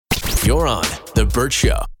You're on The Burt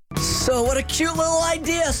Show. So what a cute little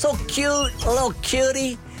idea. So cute. A little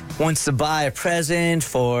cutie. Wants to buy a present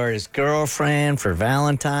for his girlfriend for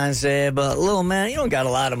Valentine's Day. But little man, you don't got a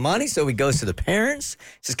lot of money. So he goes to the parents.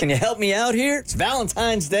 Says, can you help me out here? It's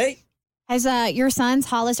Valentine's Day. Has your sons,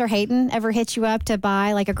 Hollis or Hayden, ever hit you up to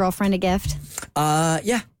buy like a girlfriend a gift?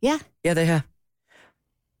 Yeah. Yeah. Yeah, they have.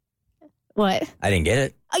 What? I didn't get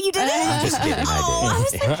it. Oh, you didn't? I'm just kidding. I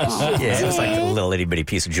did. Yeah, it was like a little itty bitty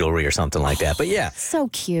piece of jewelry or something like that. But yeah. So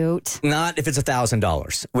cute. Not if it's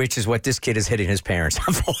 $1,000, which is what this kid is hitting his parents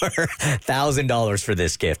up for. $1,000 for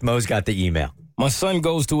this gift. Mo's got the email. My son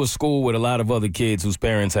goes to a school with a lot of other kids whose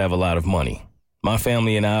parents have a lot of money. My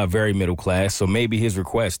family and I are very middle class, so maybe his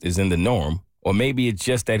request is in the norm, or maybe it's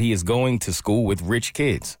just that he is going to school with rich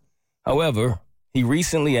kids. However, he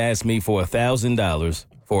recently asked me for $1,000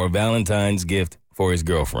 for a Valentine's gift for his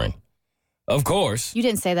girlfriend. Of course. You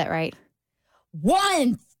didn't say that right.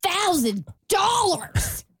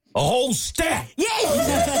 $1,000. A whole stack.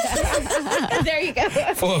 Yes. There you go.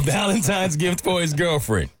 For a Valentine's gift for his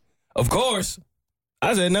girlfriend. Of course.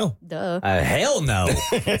 I said no. Duh. Hell no.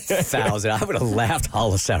 1,000. I would have laughed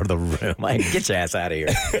Hollis out of the room. Get your ass out of here.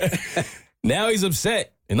 Now he's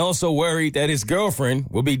upset and also worried that his girlfriend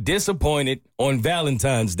will be disappointed on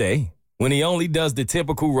Valentine's Day when he only does the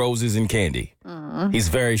typical roses and candy. He's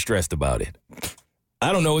very stressed about it.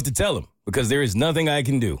 I don't know what to tell him because there is nothing I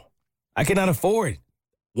can do. I cannot afford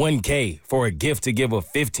 $1,000 for a gift to give a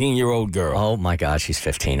 15-year-old girl. Oh, my God, she's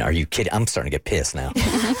 15. Are you kidding? I'm starting to get pissed now.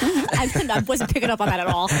 I wasn't picking up on that at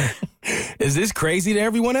all. Is this crazy to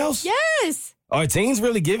everyone else? Yes. Are teens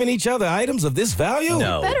really giving each other items of this value?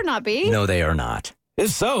 No. Better not be. No, they are not.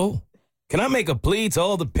 If so, can I make a plea to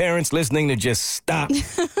all the parents listening to just stop?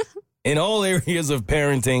 In all areas of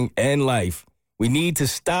parenting and life, we need to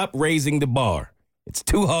stop raising the bar. It's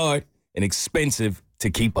too hard and expensive to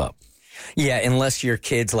keep up. Yeah, unless your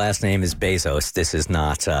kid's last name is Bezos, this is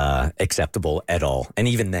not acceptable at all. And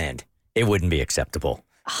even then, it wouldn't be acceptable.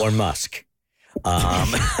 Or Musk.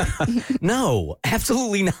 No,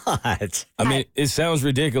 absolutely not. I mean, it sounds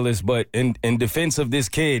ridiculous, but in defense of this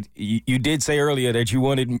kid, you did say earlier that you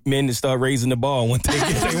wanted men to start raising the bar when they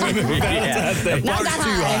get their women. The bar's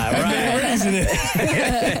too high, right?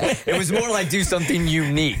 It was more like do something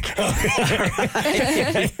unique.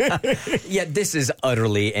 Yeah, this is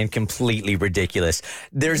utterly and completely ridiculous.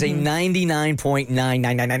 There's a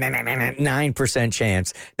 99.99999%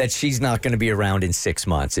 chance that she's not going to be around in 6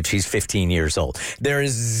 months if she's 15 years old. There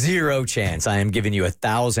is zero chance I am giving you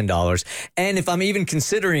 $1,000. And if I'm even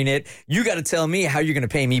considering it, you got to tell me how you're going to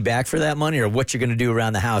pay me back for that money or what you're going to do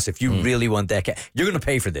around the house. If you really want that, you're going to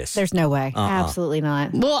pay for this. There's no way. Absolutely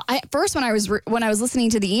not. Well, first when I was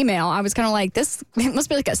listening to the email, I was kind of like, this it must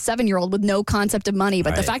be like a 7-year-old with no concept of money.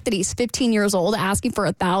 But the fact that he's 15 years old asking for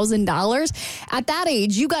 $1,000, at that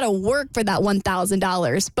age, you got to work for that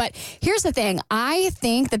 $1,000. But here's the thing. I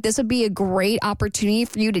think that this would be a great opportunity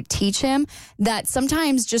for you to teach him that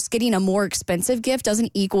sometimes just getting a more expensive gift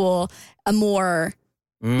doesn't equal a more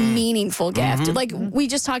meaningful gift. Like we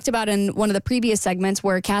just talked about in one of the previous segments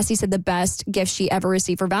where Cassie said the best gift she ever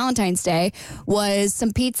received for Valentine's Day was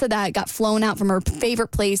some pizza that got flown out from her favorite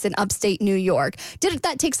place in upstate New York. Did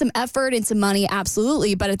that take some effort and some money?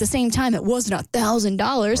 Absolutely. But at the same time, it wasn't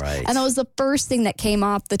 $1,000. Right. And that was the first thing that came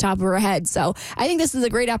off the top of her head. So I think this is a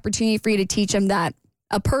great opportunity for you to teach him that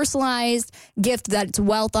a personalized gift that's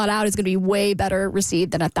well thought out is going to be way better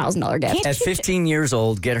received than a $1,000 gift. At 15 years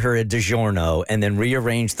old, get her a DiGiorno and then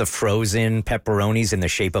rearrange the frozen pepperonis in the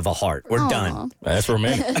shape of a heart. We're done. That's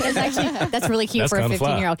romantic. That's really cute for a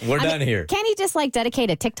 15-year-old. We're done here. Can't he just like dedicate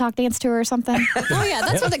a TikTok dance to her or something? Oh, yeah,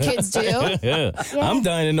 that's what the kids do. Yeah. I'm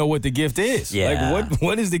dying to know what the gift is. Yeah. Like,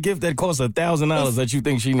 what is the gift that costs $1,000 that you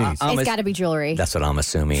think she needs? It's got to be jewelry. That's what I'm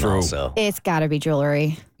assuming also. It's got to be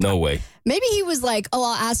jewelry. No way. Maybe he was like, oh,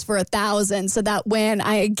 I'll ask for 1,000 so that when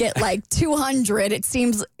I get like 200, it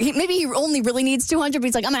seems maybe he only really needs 200, but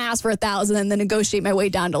he's like, I'm going to ask for 1,000 and then negotiate my way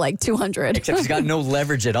down to like 200. Except he's got no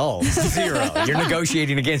leverage at all. Zero. You're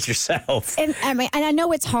negotiating against yourself. And I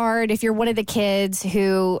know it's hard if you're one of the kids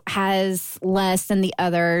who has less than the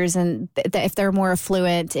others, and if they're more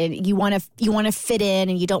affluent, and you want to fit in,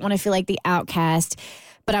 and you don't want to feel like the outcast.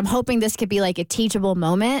 But I'm hoping this could be like a teachable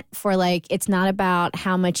moment for like, it's not about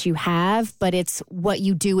how much you have, but it's what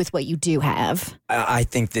you do with what you do have. I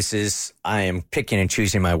think I am picking and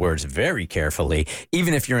choosing my words very carefully.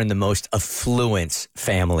 Even if you're in the most affluent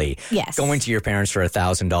family, yes, going to your parents for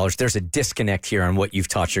 $1,000, there's a disconnect here on what you've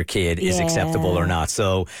taught your kid is acceptable or not.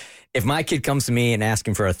 So if my kid comes to me and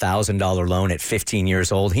asking for $1,000 loan at 15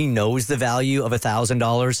 years old, he knows the value of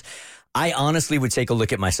 $1,000. I honestly would take a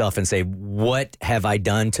look at myself and say, what have I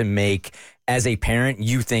done to make, as a parent,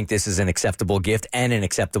 you think this is an acceptable gift and an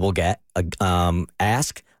acceptable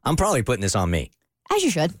ask? I'm probably putting this on me. As you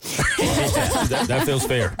should. That feels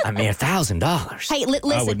fair. I mean, $1,000. Hey,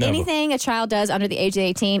 listen, anything a child does under the age of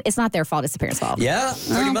 18, it's not their fault, it's the parents' fault. Yeah,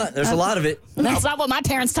 pretty much. There's a lot of it. That's not what my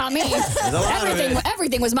parents taught me.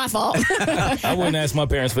 Everything was my fault. I wouldn't ask my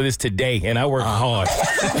parents for this today, and I work hard.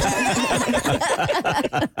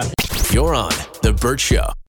 You're on The Burt Show.